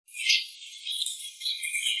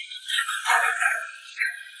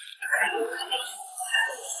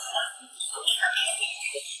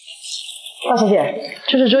华小姐，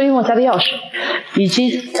这是周一墨家的钥匙，已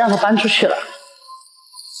经让他搬出去了。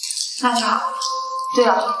那就好。对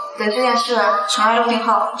了，等这件事尘埃落定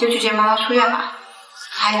后，就去接妈妈出院吧。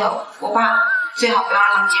还有我爸，最好不要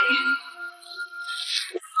让他们见面。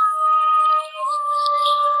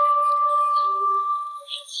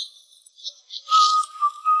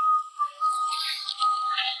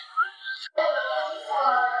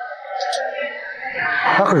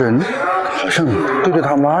那个人好像对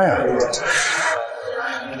他妈呀，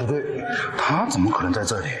不对，他怎么可能在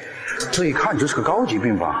这里？这一看就是个高级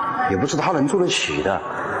病房，也不是他能住得起的。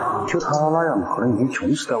就他那样，可能已经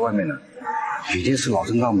穷死在外面了。一定是老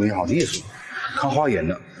镇长没好意思，看花眼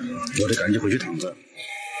了，我得赶紧回去躺着。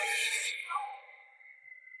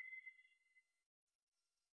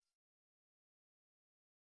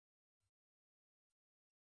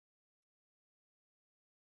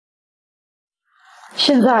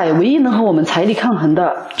现在唯一能和我们财力抗衡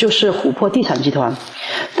的就是琥珀地产集团，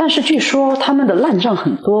但是据说他们的烂账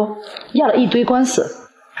很多，压了一堆官司。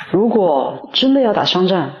如果真的要打商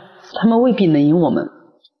战，他们未必能赢我们。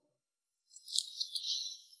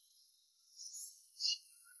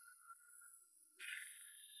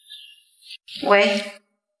喂，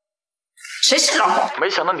谁是老公？没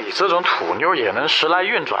想到你这种土妞也能时来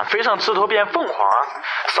运转，飞上枝头变凤凰啊！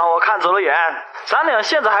让我看走了眼，咱俩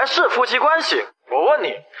现在还是夫妻关系。我问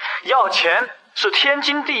你，要钱是天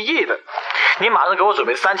经地义的，你马上给我准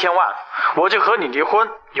备3000万，我就和你离婚，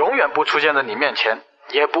永远不出现在你面前，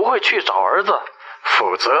也不会去找儿子，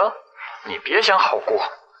否则你别想好过。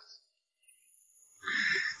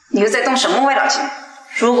你又在动什么歪脑筋？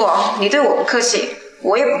如果你对我不客气，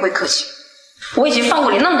我也不会客气。我已经放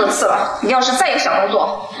过你那么多次了，你要是再有小动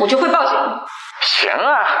作，我就会报警。行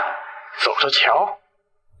啊，走着瞧。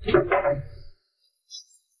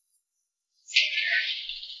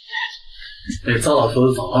赵老师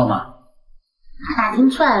找到吗？打听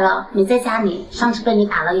出来了，你在家里，上次被你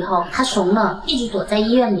打了以后，他怂了，一直躲在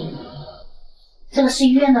医院里。这个是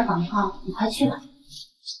医院的房号，你快去吧。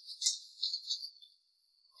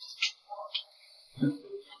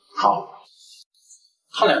好，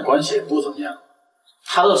他俩关系也不怎么样，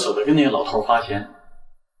他都舍得跟那个老头花钱。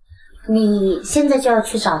你现在就要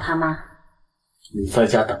去找他吗？你在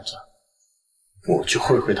家等着，我去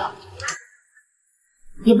会会他。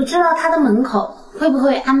也不知道他的门口会不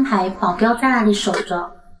会安排保镖在那里守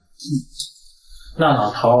着。那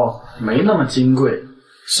老头没那么金贵，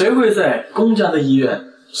谁会在公家的医院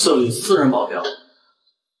设立私人保镖？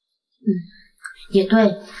也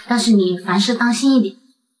对，但是你凡事当心一点。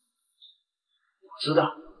我知道，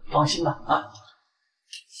放心吧啊。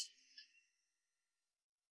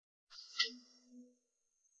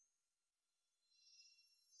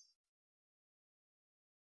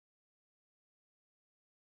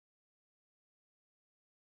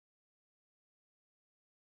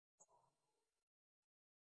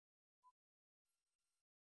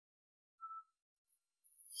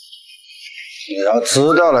你要知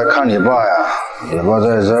道来看你爸呀，你爸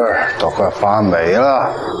在这儿都快发霉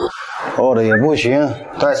了，饿的也不行，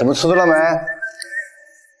带什么吃的了没？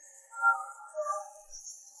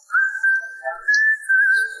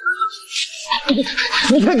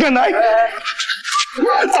你还敢来？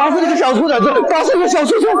打死你个小兔崽子！打死你个小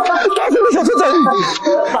畜生！打死你个小畜生！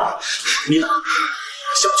爸，你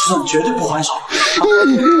小畜生绝对不还手！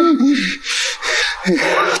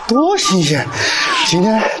多新鲜！今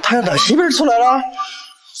天太阳打西边出来了。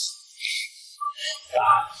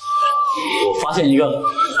我发现一个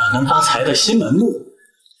能发财的新门路。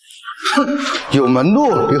哼，有门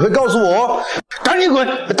路你会告诉我？赶紧滚！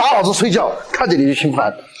打老子睡觉，看着你就心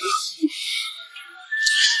烦。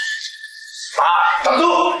爸，站住！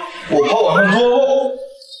我怕晚上做梦。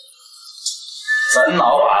曾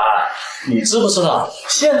老板，你知不知道，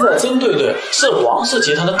现在曾队队是王氏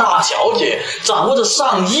集团的大小姐，掌握着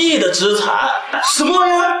上亿的资产。什么玩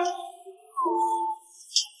意儿？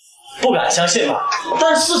不敢相信吧？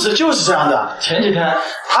但事实就是这样的。前几天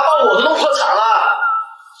他把我都弄破产了。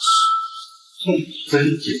哼，真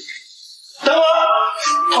贱！等会儿，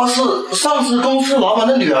她是上市公司老板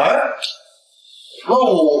的女儿，那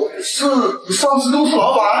我是上市公司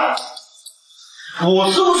老板，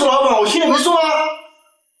我是不是老板？我心里没数啊！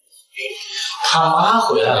他妈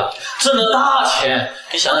回来了，挣了大钱。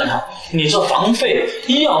你想想看，你这房费、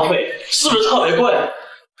医药费是不是特别贵？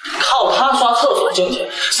靠他刷厕所挣钱，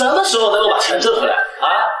什么时候能够把钱挣回来啊？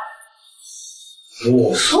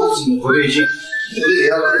我说怎么不对劲？我也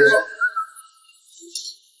要打电话。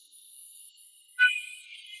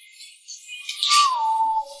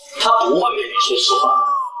他不会跟你说实话。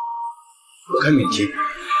不开免提。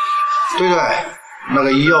对对，那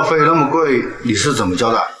个医药费那么贵，你是怎么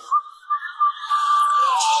交代？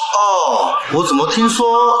哦，我怎么听说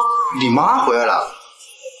你妈回来了？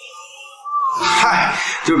嗨，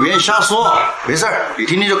就别人瞎说，没事儿，你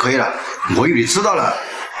听听就可以了。我以为你知道了。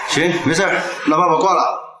行，没事儿，那爸爸挂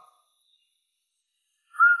了。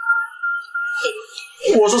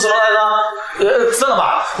我说什么来着？真的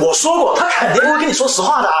吧？我说过，他肯定不会跟你说实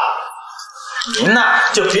话的。您呐，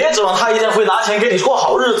就别指望他一天会拿钱给你过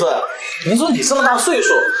好日子。您说你这么大岁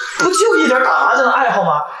数，不就一点打麻将的爱好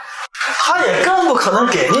吗？他也更不可能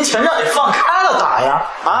给您钱让你放开了打呀！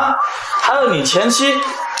啊，还有你前妻，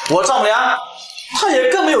我丈母娘，他也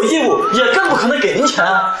更没有义务，也更不可能给您钱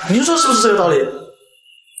啊！您说是不是这个道理？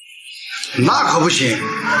那可不行，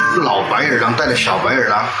老白眼狼带着小白眼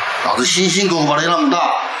狼，老子辛辛苦苦把他养那么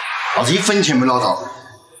大，老子一分钱没捞着，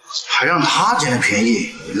还让他捡了便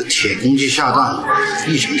宜，你个铁公鸡下蛋，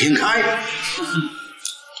异想天开。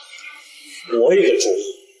我有个主意。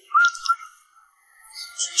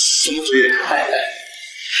什么主意？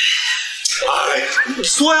你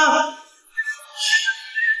说呀。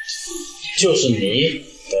就是你得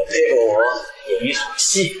配合我演一场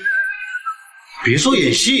戏。别说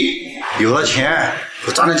演戏，有了钱，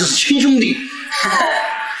咱俩就是亲兄弟。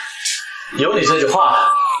有你这句话，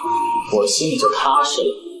我心里就踏实了。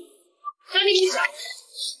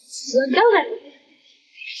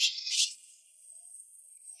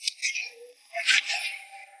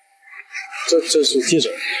这是记者，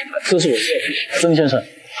这是我曾先生。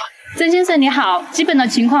曾先生你好，基本的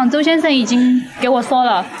情况周先生已经给我说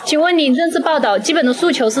了，请问你这次报道基本的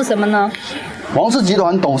诉求是什么呢？王氏集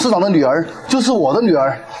团董事长的女儿就是我的女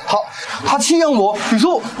儿，她弃养我，你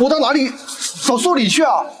说我到哪里找说理去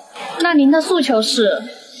啊？那您的诉求是？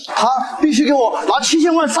她必须给我拿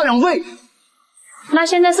7000万赡养费。那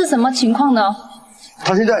现在是什么情况呢？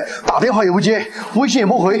她现在打电话也不接，微信也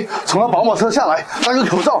不回，从她宝马车下来，戴个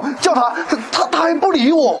口罩叫她还不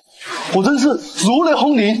理我，我真是如雷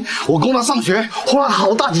轰顶。我供她上学花了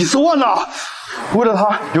好大几十万呐。为了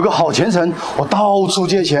她有个好前程，我到处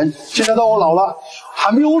借钱。现在到我老了，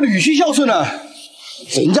还没有我女婿孝顺呢。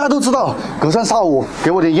人家都知道，隔三差五给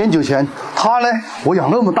我点烟酒钱。她呢，我养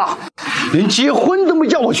那么大，连结婚都没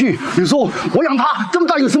叫我去。你说我养她这么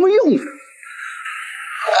大有什么用？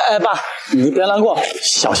哎，爸，你别难过，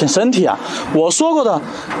小心身体啊！我说过的，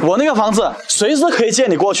我那个房子随时可以借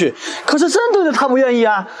你过去。可是郑队的他不愿意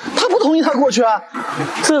啊，他不同意他过去啊。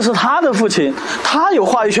这是他的父亲，他有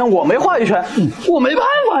话语权，我没话语权，我没办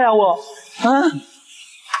法呀，我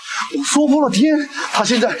说破了天，他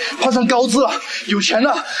现在攀上高枝了，有钱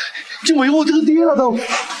了，就没我这个爹了都，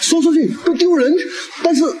说出去都丢人。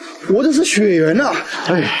但是我这是血缘啊，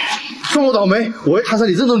哎，算我倒霉，我会摊上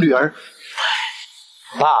你这种女儿。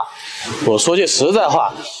爸，我说句实在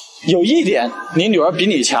话，有一点你女儿比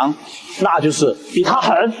你强，那就是比她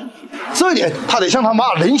狠。这一点她得像她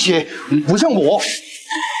妈冷血，不像我。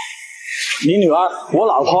你女儿，我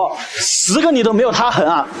老婆10个你都没有她狠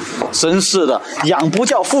啊！真是的，养不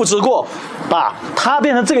教父之过。爸，她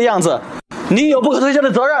变成这个样子，你有不可推卸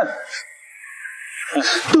的责任。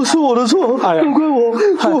都是我的错，都怪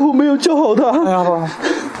我没有教好她。哎呀，爸，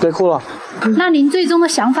别哭了。那您最终的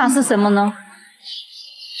想法是什么呢？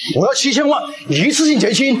我要7000万，一次性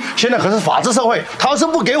结清。现在可是法治社会，他要是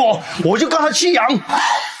不给我，我就告他弃养。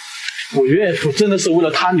我岳父真的是为了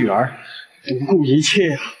他女儿不顾一切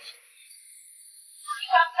啊！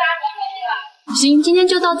行，今天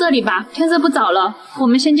就到这里吧，天色不早了，我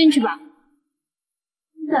们先进去吧。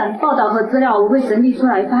报道和资料我会整理出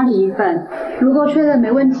来发你一份，如果确认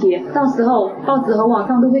没问题，到时候报纸和网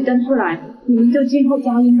上都会登出来，你们就静候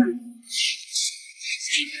佳音吧。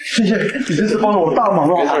谢谢，你真是帮了我大忙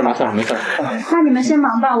了。没事。那你们先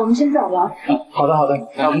忙吧，我们先走了。好的，好的，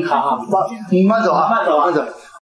我们卡啊，你慢走啊，慢走。